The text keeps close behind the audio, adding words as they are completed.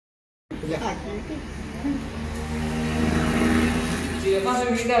Tidak masuk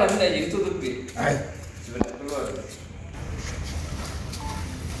di dalam, tidak jadi tutup nih. Sebentar keluar.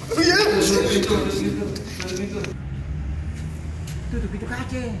 Tutup itu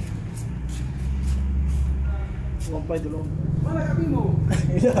kaca. Lompat itu lompat. Mana kakimu?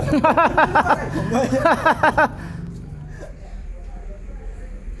 Iya.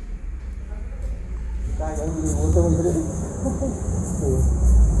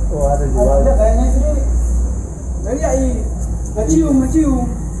 Oh, ada juga. Ada kayaknya ini. Dari ai. Macium.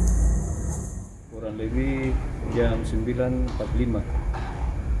 Kurang lebih jam 9.45.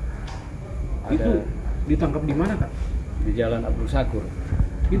 Itu ditangkap di mana, Kak? Di Jalan Abd Sakur.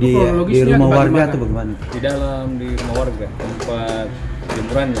 Itu Di rumah warga atau bagaimana? Di rumah warga, tempat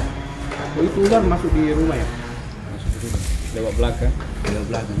jemurannya. Oh, itu ular masuk di rumah ya? Masuk di rumah. Lewat belakang. Lewat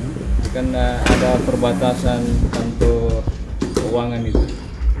belakang. Kan ada perbatasan kantor keuangan itu,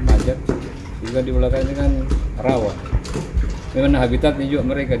 pajak. Juga di belakangnya kan rawa. Memang habitatnya juga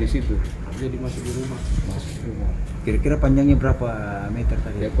mereka di situ. Jadi masuk di rumah. Masuk di rumah. Kira-kira panjangnya berapa meter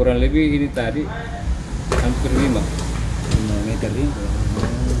tadi? Ya kurang lebih ini tadi hampir 5 meter ini.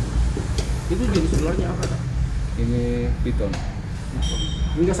 Itu jenis ularnya apa, Kak? Ini piton.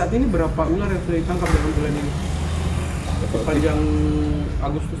 Hingga saat ini berapa ular yang sudah ditangkap dalam bulan ini? Sepanjang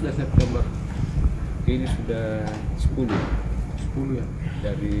Agustus dan September. Ini sudah 10 ya?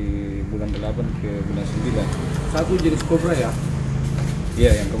 dari bulan 8 ke bulan 9. Satu jenis kobra ya?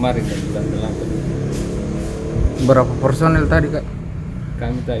 Iya, yang kemarin dari bulan 8. Berapa personel tadi, Kak?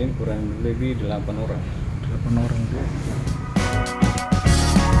 Kami tadi kurang lebih 8 orang. 8 orang.